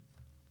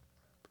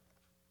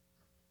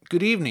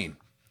Good evening.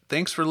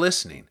 Thanks for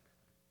listening.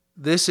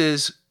 This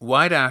is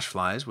White Ash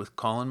Flies with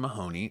Colin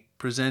Mahoney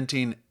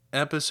presenting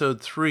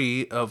Episode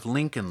 3 of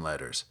Lincoln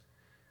Letters,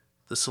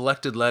 the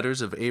selected letters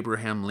of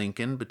Abraham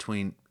Lincoln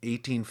between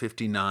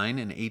 1859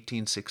 and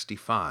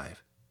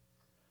 1865.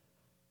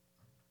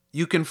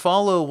 You can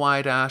follow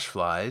White Ash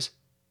Flies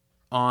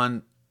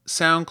on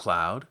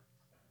SoundCloud,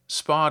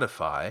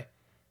 Spotify,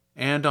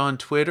 and on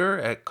Twitter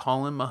at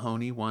Colin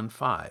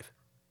Mahoney15.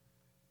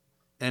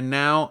 And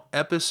now,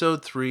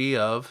 Episode 3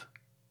 of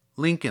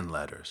Lincoln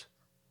Letters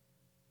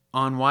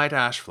on White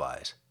Ash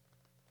Flies.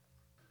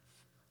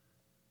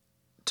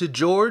 To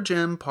George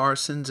M.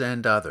 Parsons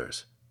and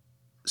Others,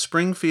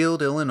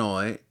 Springfield,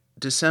 Illinois,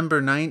 December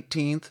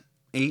 19th,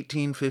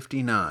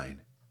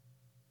 1859.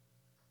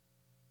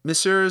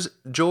 Messrs.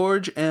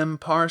 George M.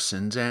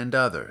 Parsons and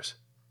Others.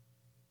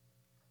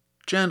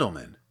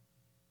 Gentlemen,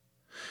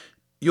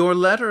 your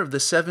letter of the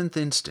 7th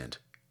instant,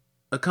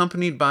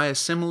 accompanied by a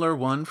similar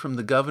one from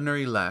the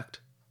governor-elect,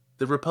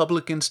 the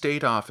Republican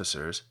state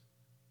officers,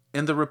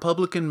 and the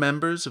Republican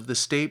members of the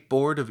State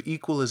Board of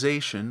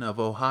Equalization of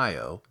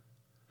Ohio,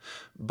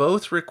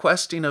 both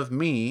requesting of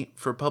me,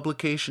 for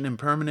publication in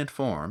permanent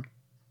form,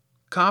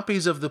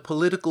 copies of the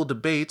political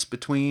debates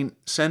between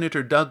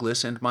Senator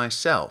Douglas and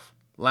myself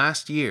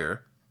last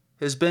year,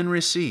 has been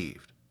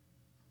received.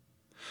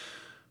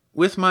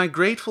 With my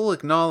grateful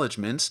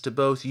acknowledgments to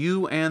both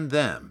you and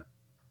them,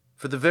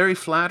 for the very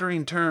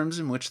flattering terms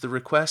in which the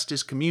request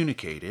is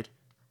communicated,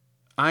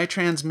 I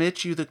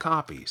transmit you the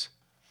copies.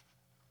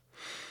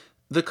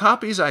 The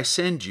copies I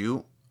send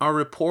you are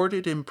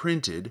reported and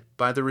printed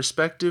by the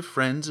respective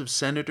friends of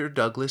Senator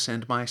Douglas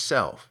and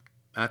myself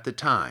at the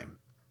time.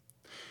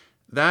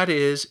 That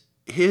is,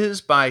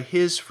 his by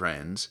his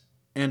friends,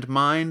 and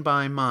mine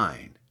by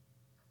mine.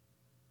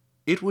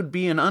 It would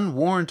be an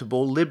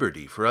unwarrantable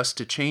liberty for us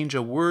to change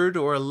a word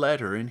or a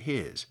letter in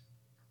his.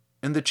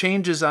 And the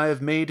changes I have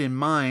made in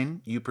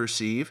mine, you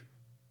perceive,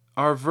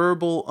 are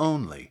verbal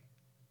only,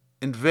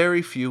 and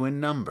very few in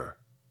number.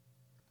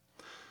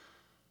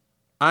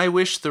 I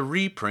wish the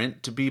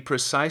reprint to be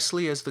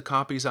precisely as the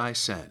copies I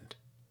send,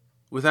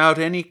 without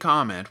any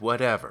comment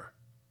whatever.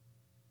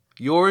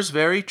 Yours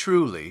very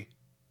truly,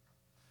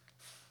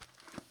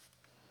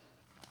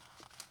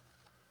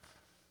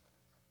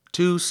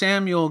 to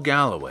Samuel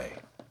Galloway,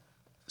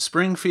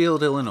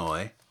 Springfield,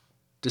 Illinois,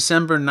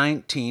 December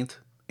 19th,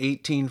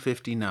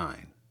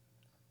 1859.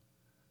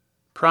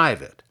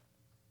 Private.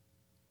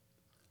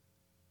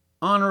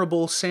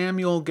 Honorable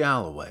Samuel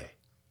Galloway,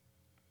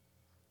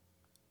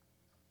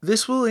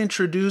 this will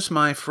introduce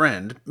my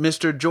friend,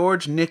 Mr.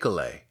 George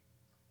Nicolay,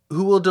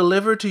 who will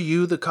deliver to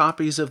you the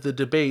copies of the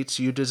debates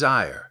you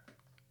desire.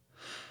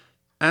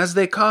 As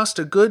they cost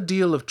a good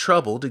deal of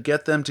trouble to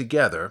get them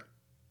together,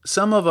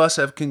 some of us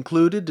have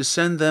concluded to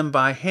send them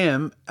by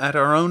him at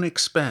our own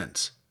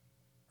expense,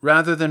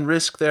 rather than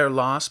risk their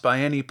loss by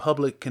any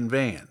public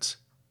conveyance.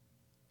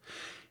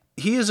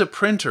 He is a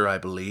printer, I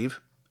believe,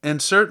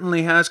 and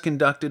certainly has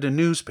conducted a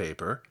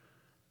newspaper,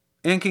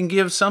 and can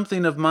give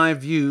something of my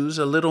views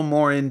a little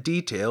more in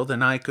detail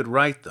than I could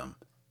write them,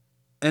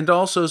 and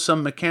also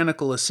some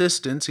mechanical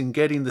assistance in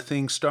getting the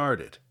thing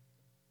started.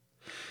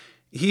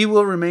 He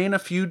will remain a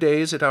few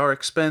days at our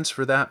expense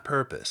for that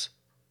purpose.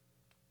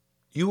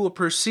 You will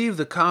perceive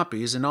the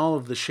copies in all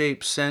of the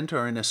shapes sent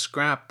are in a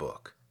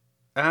scrapbook,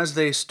 as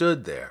they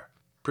stood there,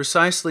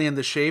 precisely in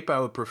the shape I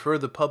would prefer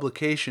the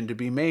publication to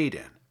be made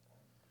in.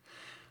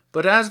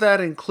 But as that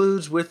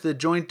includes with the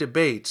joint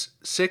debates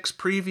 6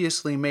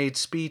 previously made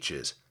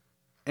speeches,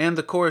 and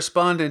the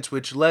correspondence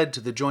which led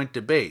to the joint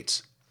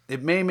debates,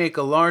 it may make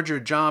a larger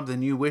job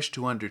than you wish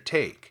to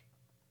undertake.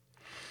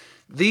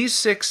 These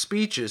 6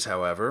 speeches,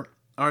 however,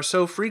 are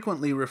so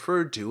frequently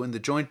referred to in the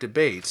joint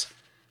debates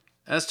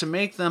as to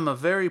make them a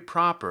very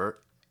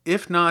proper,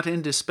 if not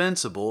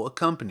indispensable,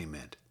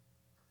 accompaniment.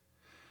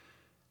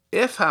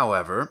 If,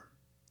 however,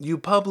 you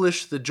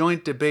publish the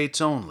joint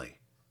debates only,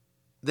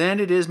 then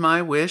it is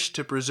my wish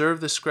to preserve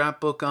the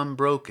scrapbook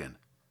unbroken,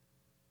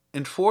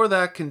 and for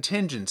that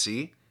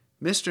contingency,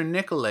 Mr.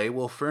 Nicolay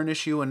will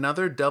furnish you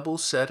another double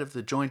set of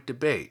the joint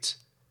debates,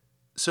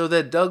 so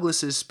that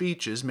Douglas's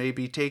speeches may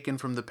be taken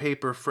from the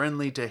paper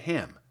friendly to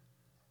him,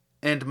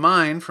 and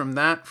mine from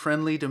that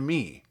friendly to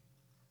me.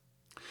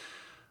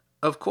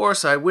 Of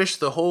course, I wish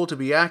the whole to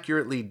be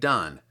accurately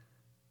done,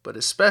 but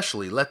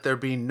especially let there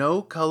be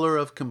no color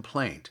of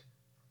complaint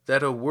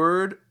that a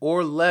word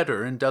or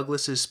letter in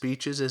Douglas's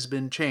speeches has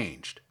been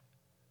changed.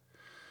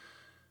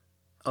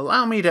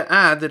 Allow me to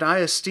add that I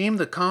esteem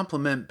the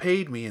compliment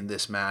paid me in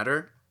this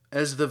matter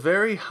as the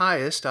very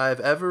highest I have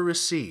ever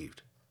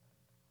received,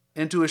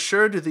 and to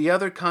assure to the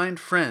other kind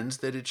friends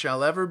that it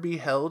shall ever be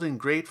held in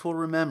grateful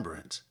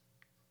remembrance.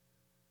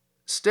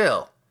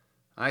 Still,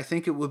 I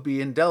think it would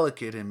be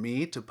indelicate in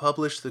me to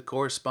publish the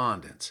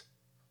correspondence.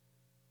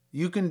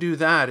 You can do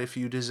that if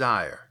you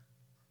desire.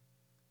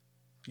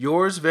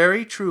 Yours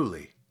very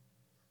truly.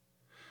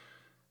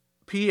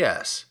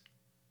 P.S.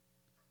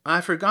 I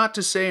forgot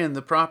to say in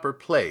the proper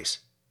place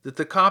that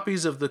the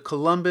copies of the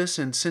Columbus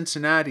and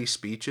Cincinnati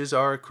speeches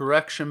are a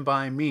correction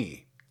by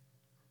me,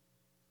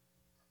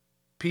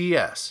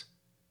 P.S.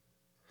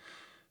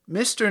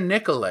 Mr.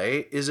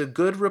 Nicolay is a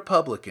good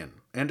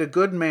Republican and a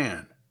good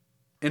man,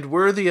 and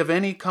worthy of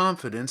any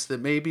confidence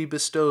that may be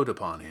bestowed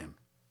upon him.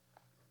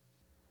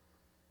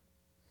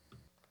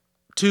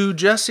 To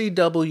Jesse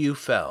W.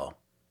 Fell,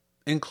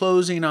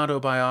 enclosing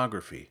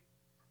autobiography.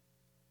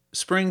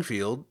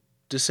 Springfield,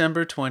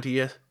 December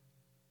 20th,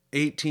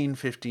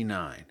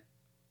 1859.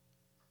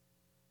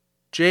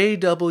 J.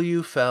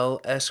 W. Fell,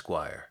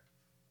 Esquire.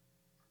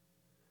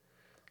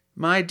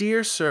 My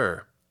dear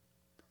Sir,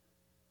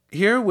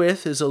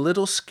 herewith is a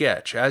little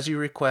sketch, as you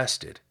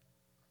requested.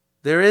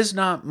 There is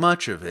not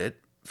much of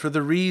it, for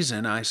the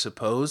reason, I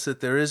suppose,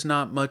 that there is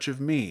not much of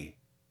me.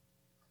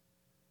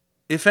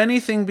 If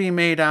anything be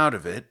made out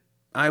of it,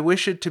 I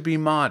wish it to be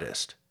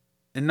modest,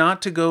 and not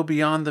to go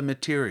beyond the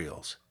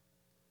materials.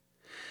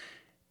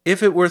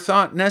 If it were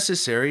thought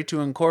necessary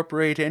to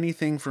incorporate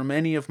anything from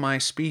any of my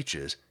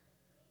speeches,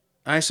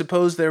 I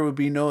suppose there would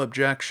be no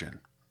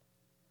objection.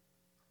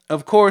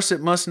 Of course,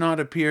 it must not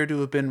appear to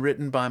have been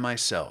written by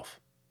myself.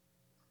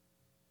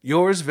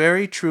 Yours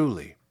very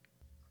truly.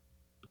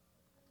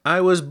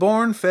 I was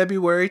born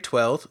February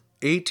 12th,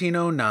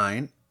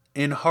 1809,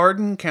 in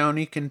Hardin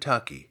County,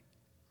 Kentucky.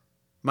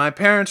 My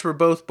parents were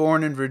both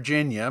born in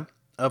Virginia,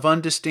 of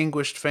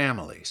undistinguished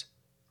families.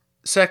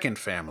 Second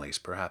families,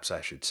 perhaps I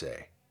should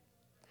say.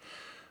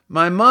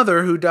 My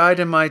mother, who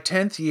died in my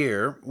 10th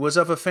year, was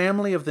of a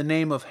family of the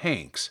name of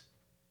Hanks,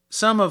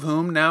 some of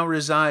whom now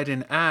reside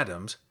in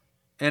Adams,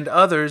 and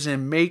others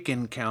in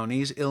Macon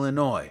counties,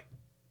 Illinois.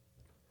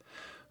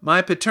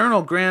 My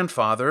paternal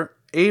grandfather,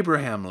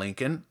 Abraham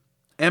Lincoln,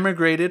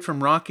 emigrated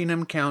from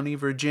Rockingham County,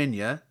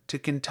 Virginia, to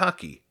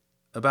Kentucky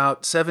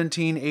about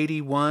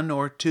 1781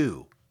 or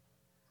 2,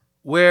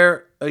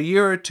 where, a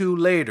year or two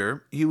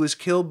later, he was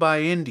killed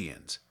by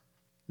Indians,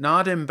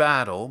 not in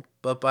battle,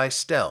 but by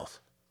stealth,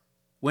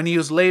 when he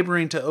was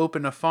laboring to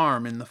open a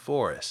farm in the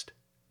forest.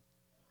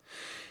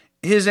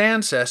 His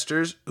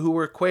ancestors, who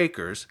were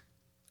Quakers,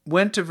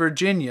 went to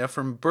Virginia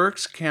from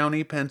Berks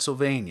County,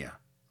 Pennsylvania.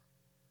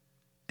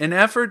 An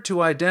effort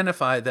to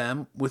identify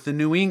them with the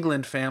New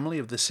England family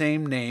of the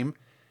same name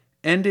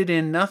ended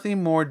in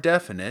nothing more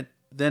definite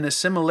than a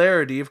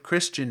similarity of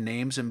Christian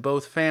names in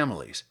both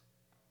families,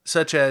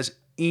 such as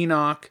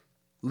Enoch,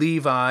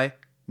 Levi,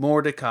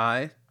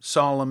 Mordecai,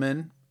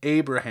 Solomon,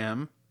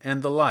 Abraham,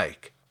 and the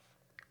like.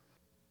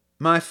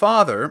 My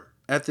father,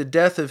 at the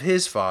death of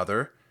his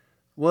father,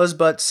 was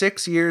but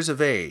 6 years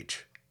of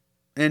age,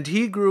 and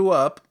he grew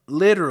up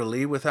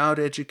literally without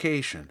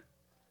education.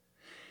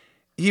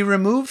 He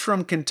removed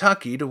from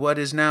Kentucky to what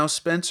is now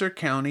Spencer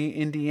County,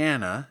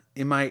 Indiana,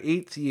 in my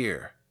 8th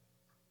year.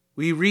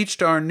 We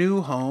reached our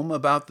new home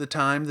about the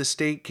time the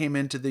state came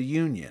into the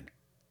Union.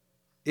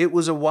 It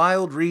was a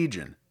wild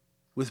region,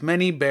 with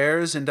many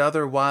bears and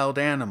other wild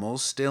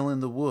animals still in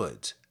the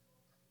woods.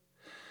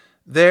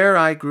 There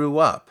I grew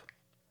up.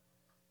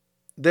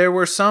 There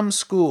were some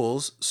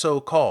schools,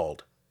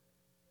 so-called,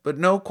 but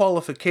no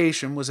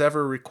qualification was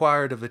ever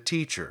required of a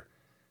teacher,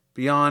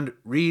 beyond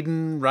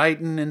readin',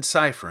 writin', and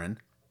cipherin',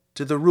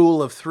 to the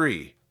rule of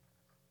 3.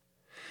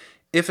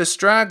 If a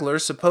straggler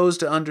supposed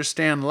to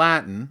understand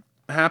Latin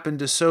happened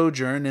to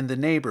sojourn in the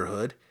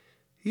neighborhood,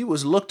 he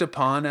was looked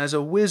upon as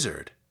a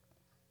wizard.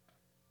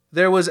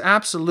 There was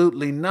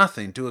absolutely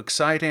nothing to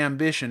excite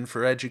ambition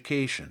for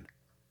education.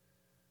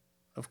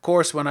 Of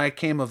course, when I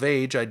came of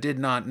age, I did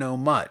not know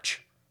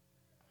much.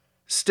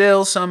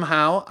 Still,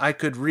 somehow, I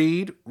could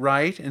read,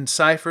 write, and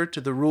cipher to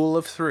the rule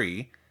of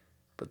 3,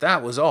 but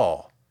that was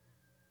all.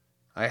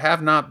 I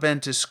have not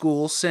been to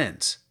school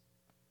since.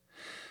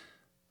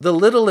 The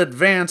little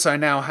advance I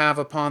now have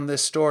upon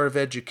this store of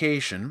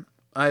education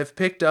I have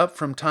picked up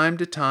from time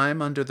to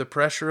time under the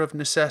pressure of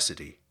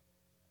necessity.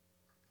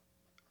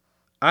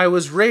 I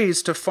was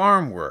raised to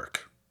farm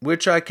work,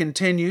 which I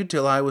continued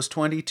till I was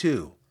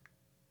 22.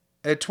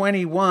 At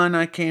 21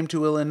 I came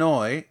to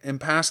Illinois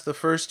and passed the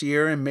first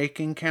year in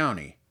Macon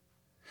County.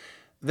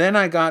 Then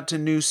I got to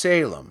New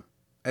Salem,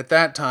 at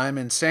that time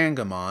in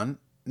Sangamon,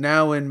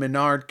 now in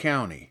Menard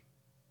County,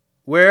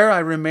 where I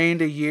remained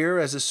a year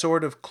as a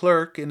sort of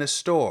clerk in a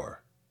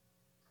store.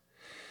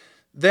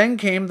 Then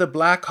came the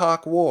Black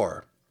Hawk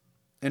War,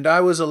 and I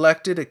was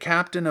elected a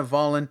captain of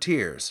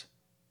volunteers,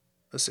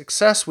 a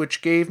success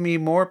which gave me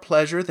more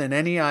pleasure than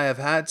any I have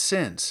had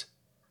since.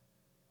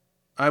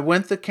 I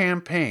went the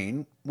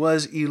campaign,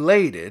 was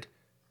elated,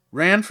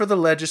 ran for the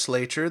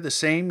legislature the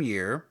same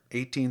year,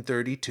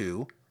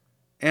 1832,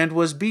 and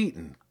was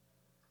beaten,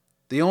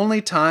 the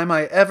only time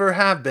I ever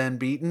have been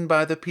beaten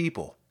by the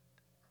people.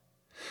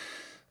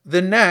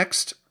 The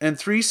next, and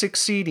 3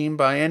 succeeding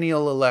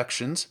biennial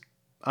elections,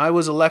 I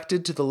was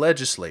elected to the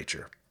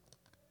legislature.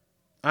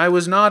 I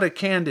was not a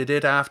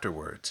candidate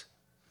afterwards.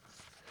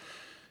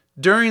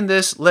 During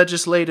this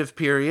legislative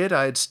period,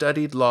 I had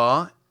studied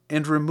law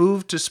and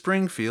removed to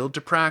Springfield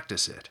to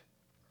practice it.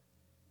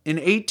 In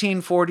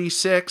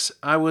 1846,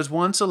 I was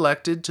once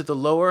elected to the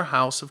lower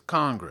house of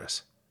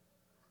Congress.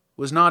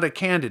 Was not a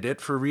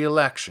candidate for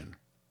re-election.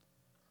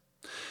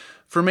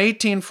 From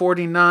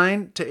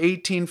 1849 to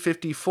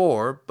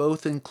 1854,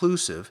 both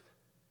inclusive,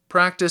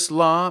 practice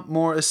law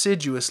more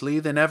assiduously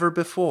than ever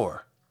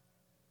before.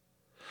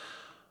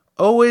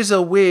 Always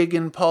a Whig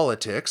in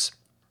politics,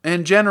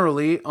 and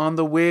generally on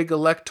the Whig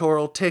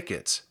electoral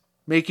tickets,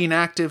 making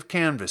active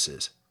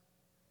canvasses.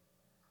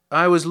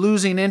 I was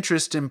losing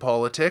interest in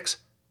politics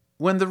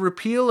when the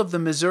repeal of the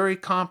Missouri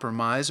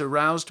Compromise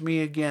aroused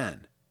me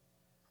again.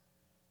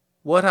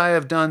 What I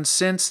have done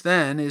since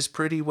then is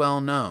pretty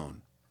well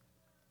known.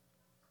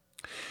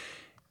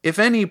 If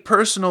any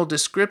personal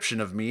description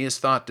of me is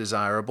thought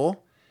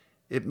desirable,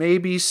 it may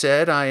be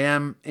said I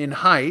am in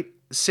height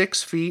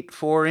 6 feet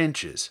 4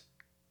 inches,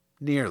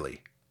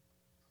 nearly,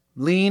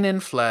 lean in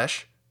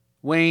flesh,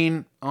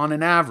 weighing on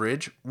an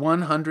average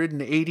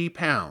 180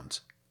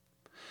 pounds,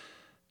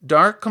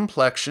 dark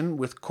complexion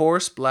with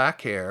coarse black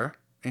hair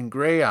and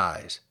gray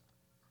eyes,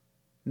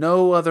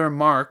 no other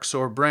marks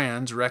or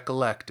brands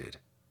recollected.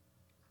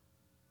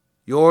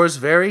 Yours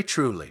very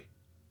truly.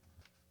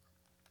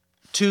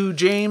 To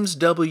James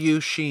W.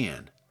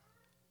 Sheehan,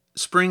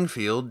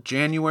 Springfield,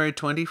 January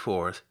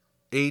 24th,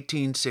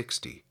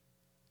 1860.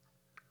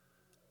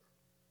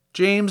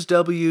 James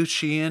W.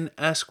 Sheehan,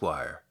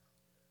 Esquire.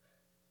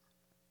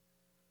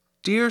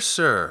 Dear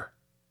Sir,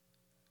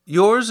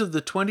 yours of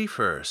the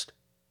 21st,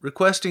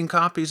 requesting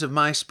copies of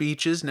my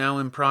speeches now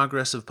in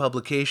progress of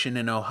publication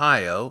in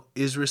Ohio,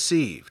 is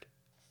received.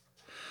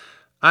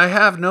 I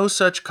have no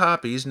such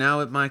copies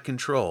now at my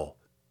control,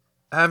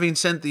 having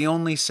sent the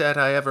only set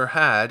I ever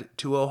had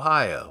to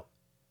Ohio.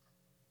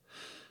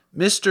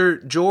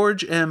 Mr.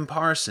 George M.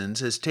 Parsons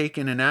has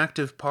taken an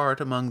active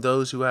part among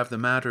those who have the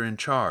matter in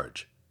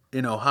charge,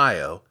 in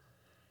Ohio,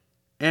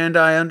 and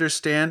I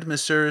understand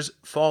Messrs.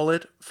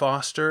 Follett,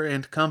 Foster,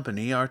 and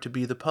Company are to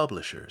be the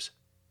publishers.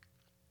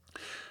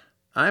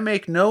 I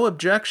make no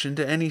objection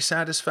to any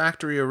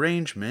satisfactory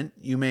arrangement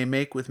you may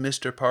make with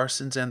Mr.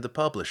 Parsons and the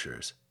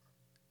publishers,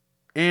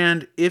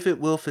 and if it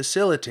will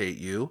facilitate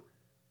you,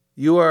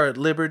 you are at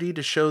liberty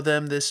to show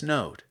them this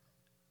note.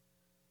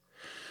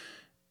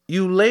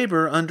 You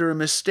labor under a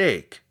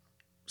mistake,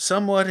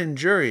 somewhat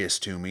injurious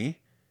to me,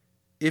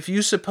 if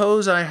you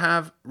suppose I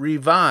have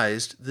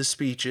revised the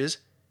speeches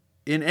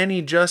in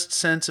any just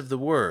sense of the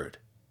word.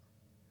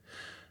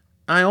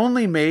 I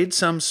only made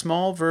some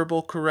small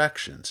verbal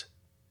corrections,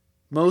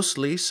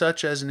 mostly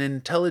such as an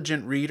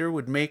intelligent reader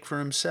would make for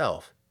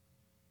himself,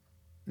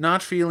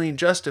 not feeling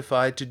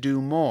justified to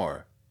do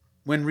more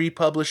when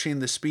republishing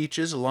the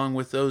speeches along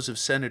with those of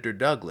Senator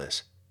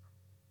Douglas,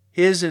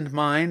 his and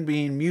mine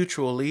being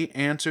mutually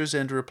answers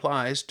and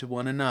replies to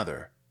one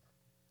another.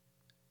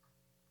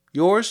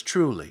 Yours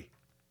truly.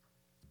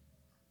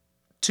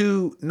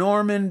 To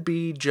Norman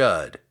B.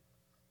 Judd,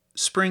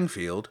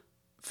 Springfield,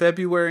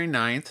 February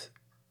 9th,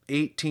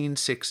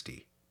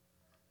 1860.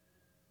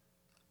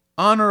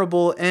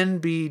 Honorable N.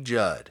 B.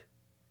 Judd,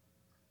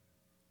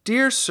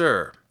 Dear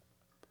Sir,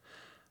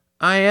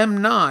 I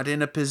am not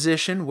in a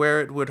position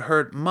where it would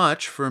hurt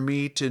much for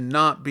me to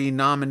not be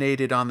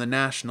nominated on the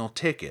national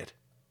ticket,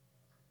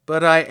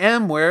 but I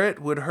am where it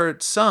would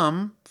hurt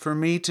some for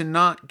me to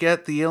not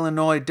get the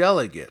Illinois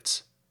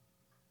delegates.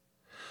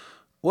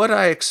 What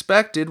I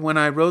expected when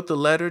I wrote the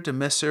letter to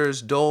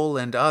Messrs. Dole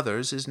and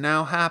others is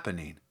now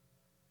happening.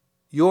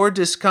 Your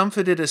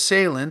discomfited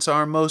assailants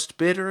are most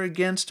bitter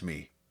against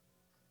me,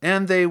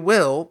 and they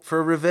will,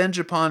 for revenge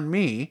upon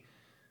me,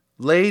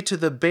 lay to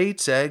the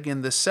Bates egg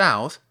in the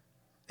South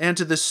and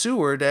to the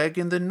Seward egg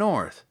in the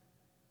North,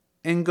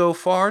 and go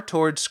far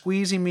toward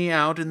squeezing me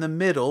out in the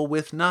middle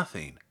with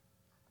nothing.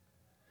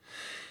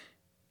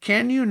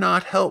 Can you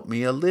not help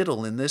me a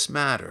little in this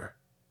matter,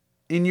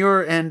 in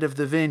your end of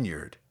the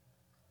vineyard?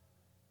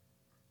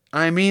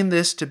 I mean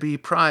this to be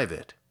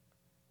private.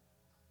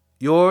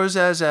 Yours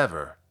as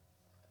ever.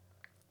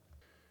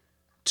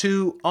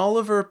 To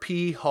Oliver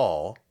P.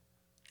 Hall,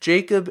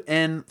 Jacob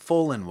N.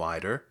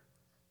 Fullenwider,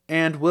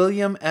 and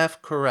William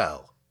F.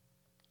 Carell,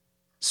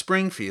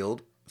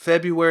 Springfield,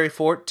 February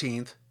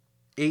 14th,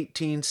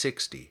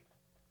 1860.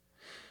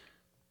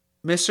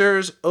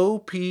 Messrs. O.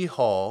 P.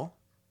 Hall,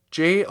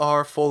 J.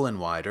 R.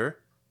 Fullenwider,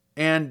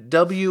 and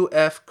W.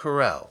 F.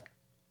 Carell.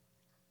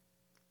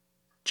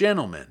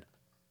 Gentlemen,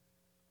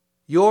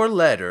 your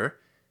letter,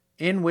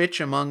 in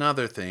which, among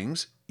other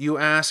things, you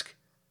ask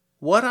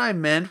what I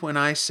meant when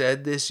I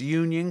said this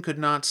union could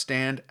not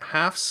stand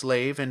half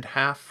slave and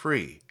half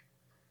free,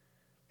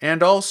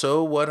 and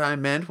also what I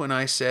meant when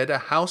I said a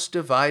house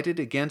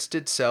divided against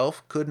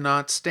itself could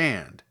not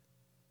stand,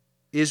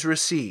 is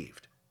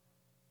received.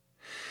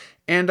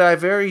 And I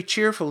very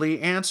cheerfully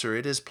answer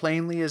it as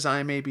plainly as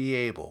I may be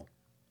able.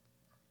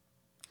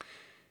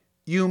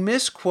 You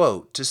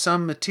misquote to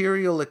some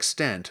material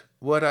extent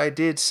what I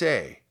did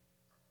say,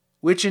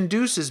 which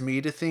induces me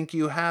to think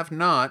you have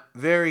not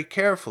very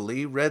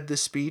carefully read the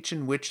speech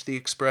in which the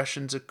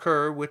expressions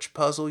occur which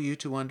puzzle you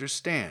to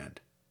understand.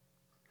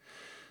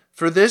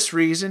 For this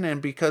reason,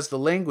 and because the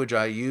language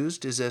I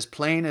used is as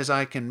plain as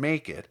I can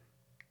make it,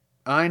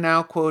 I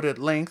now quote at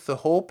length the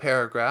whole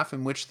paragraph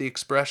in which the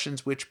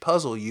expressions which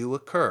puzzle you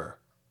occur.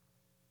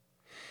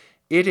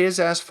 It is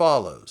as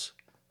follows.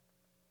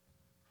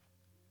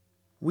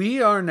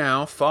 We are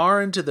now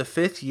far into the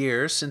 5th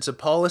year since a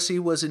policy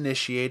was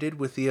initiated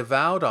with the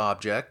avowed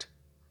object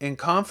and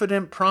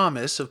confident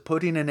promise of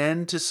putting an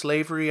end to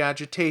slavery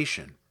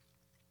agitation.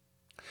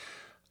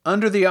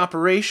 Under the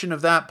operation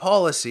of that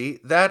policy,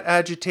 that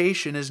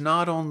agitation is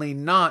not only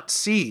not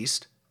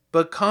ceased,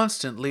 but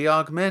constantly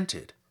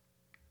augmented.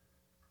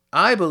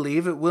 I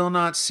believe it will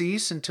not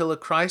cease until a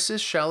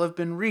crisis shall have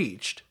been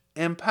reached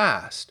and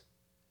passed.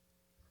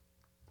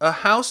 A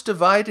house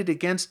divided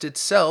against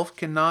itself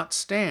cannot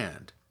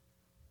stand.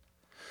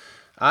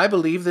 I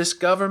believe this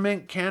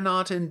government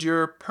cannot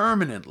endure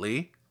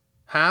permanently,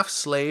 half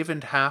slave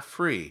and half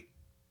free.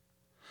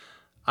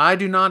 I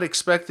do not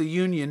expect the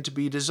Union to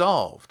be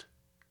dissolved.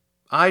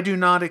 I do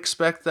not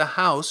expect the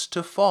house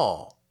to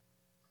fall.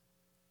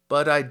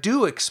 But I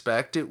do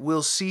expect it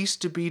will cease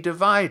to be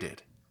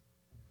divided.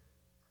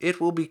 It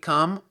will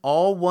become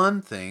all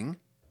one thing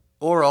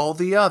or all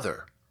the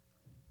other.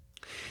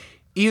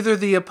 Either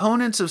the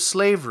opponents of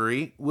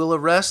slavery will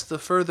arrest the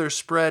further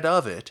spread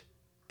of it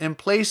and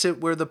place it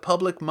where the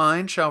public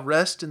mind shall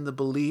rest in the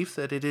belief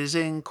that it is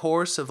in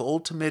course of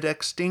ultimate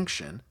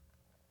extinction,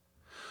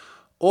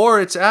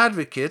 or its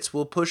advocates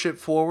will push it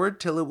forward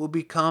till it will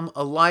become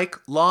alike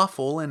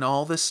lawful in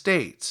all the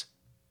states,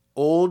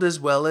 old as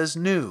well as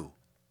new,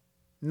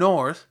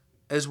 north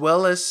as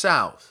well as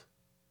south.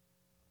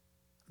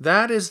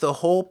 That is the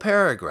whole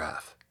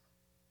paragraph,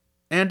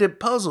 and it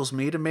puzzles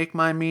me to make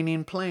my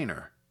meaning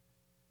plainer.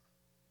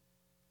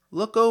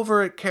 Look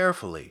over it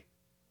carefully,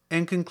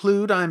 and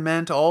conclude I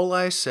meant all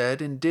I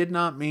said and did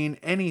not mean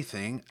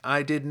anything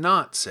I did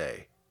not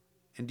say,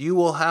 and you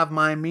will have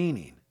my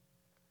meaning.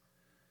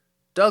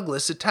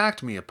 Douglas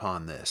attacked me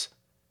upon this,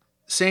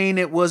 saying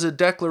it was a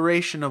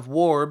declaration of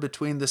war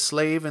between the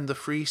slave and the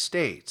free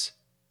states.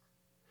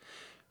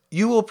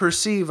 You will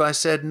perceive I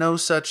said no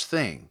such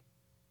thing,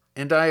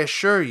 and I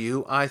assure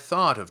you I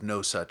thought of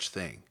no such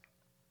thing.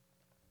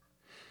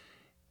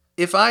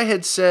 If I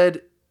had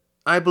said,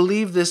 I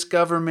believe this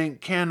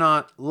government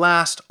cannot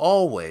last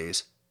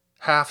always,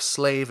 half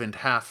slave and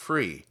half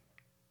free,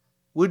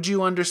 would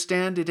you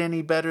understand it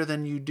any better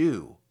than you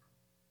do?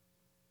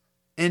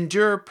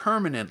 Endure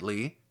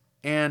permanently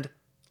and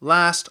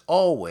last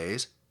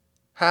always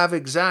have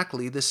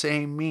exactly the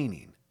same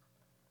meaning.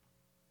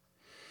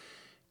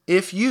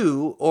 If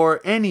you, or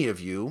any of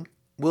you,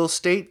 will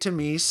state to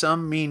me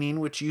some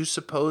meaning which you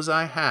suppose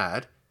I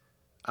had,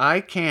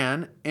 I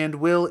can and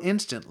will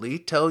instantly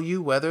tell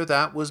you whether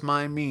that was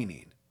my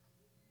meaning.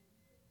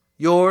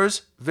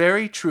 Yours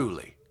very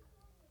truly.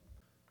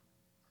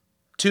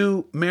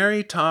 To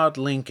Mary Todd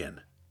Lincoln,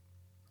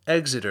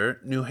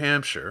 Exeter, New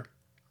Hampshire,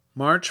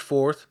 March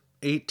 4th,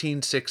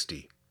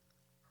 1860.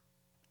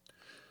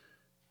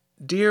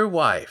 Dear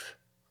Wife,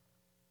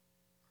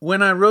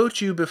 when I wrote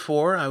you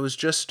before, I was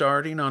just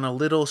starting on a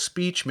little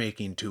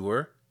speech-making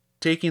tour,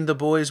 taking the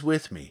boys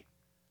with me.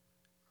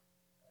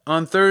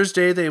 On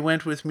Thursday they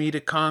went with me to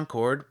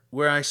Concord,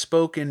 where I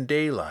spoke in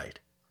daylight,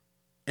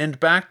 and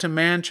back to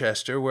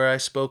Manchester, where I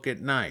spoke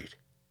at night.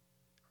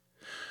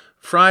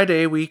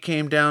 Friday we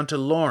came down to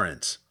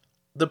Lawrence,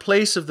 the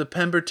place of the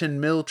Pemberton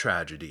Mill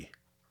tragedy,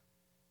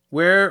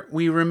 where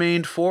we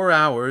remained 4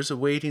 hours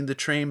awaiting the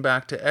train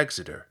back to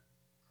Exeter.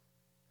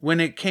 When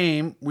it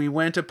came, we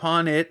went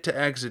upon it to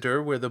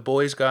Exeter, where the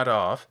boys got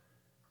off,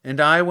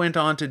 and I went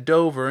on to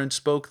Dover and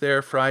spoke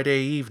there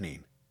Friday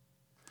evening.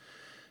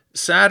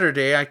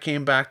 Saturday I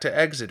came back to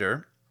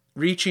Exeter,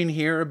 reaching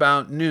here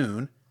about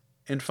noon,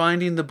 and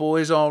finding the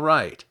boys all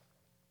right,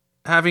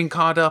 having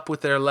caught up with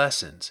their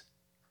lessons.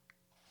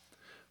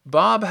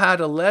 Bob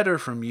had a letter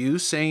from you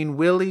saying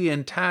Willie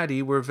and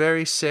Taddy were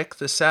very sick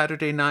the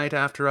Saturday night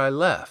after I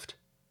left.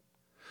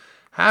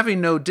 Having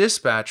no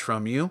dispatch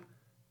from you,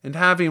 and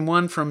having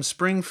one from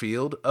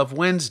Springfield of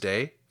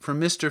Wednesday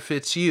from Mr.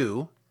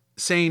 Fitzhugh,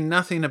 saying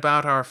nothing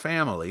about our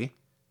family,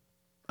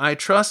 I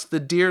trust the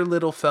dear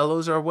little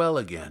fellows are well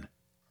again.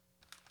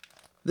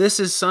 This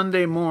is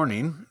Sunday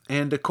morning,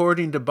 and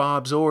according to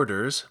Bob's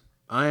orders,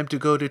 I am to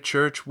go to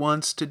church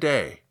once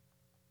today.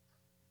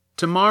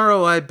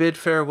 Tomorrow I bid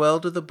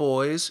farewell to the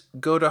boys,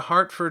 go to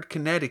Hartford,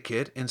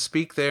 Connecticut, and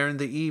speak there in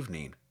the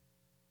evening.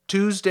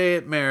 Tuesday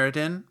at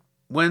Meriden,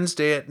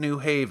 Wednesday at New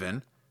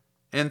Haven,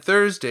 and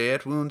Thursday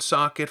at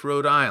Woonsocket,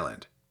 Rhode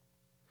Island.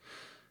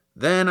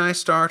 Then I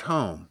start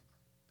home,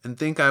 and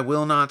think I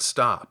will not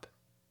stop.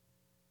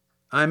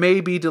 I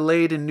may be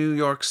delayed in New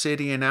York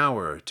City an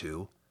hour or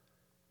two.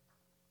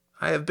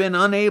 I have been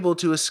unable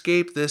to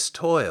escape this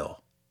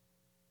toil.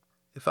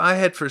 If I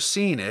had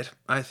foreseen it,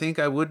 I think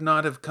I would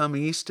not have come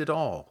east at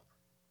all.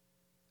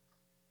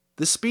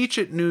 The speech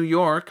at New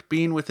York,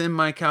 being within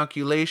my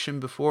calculation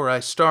before I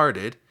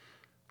started,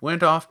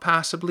 went off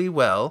passably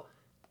well,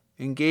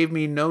 and gave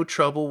me no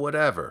trouble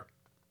whatever.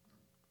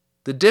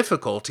 The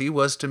difficulty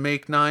was to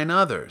make 9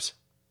 others,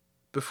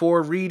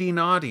 before reading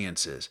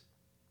audiences,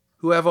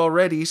 who have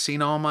already seen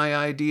all my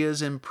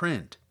ideas in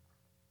print.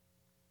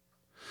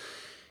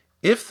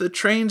 If the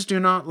trains do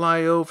not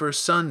lie over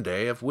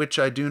Sunday, of which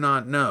I do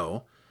not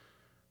know,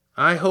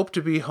 I hope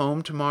to be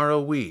home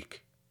tomorrow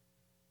week.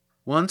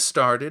 Once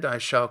started, I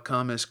shall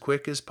come as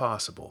quick as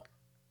possible.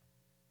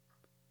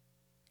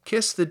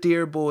 Kiss the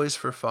dear boys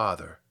for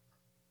father.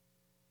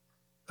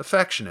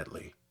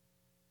 Affectionately,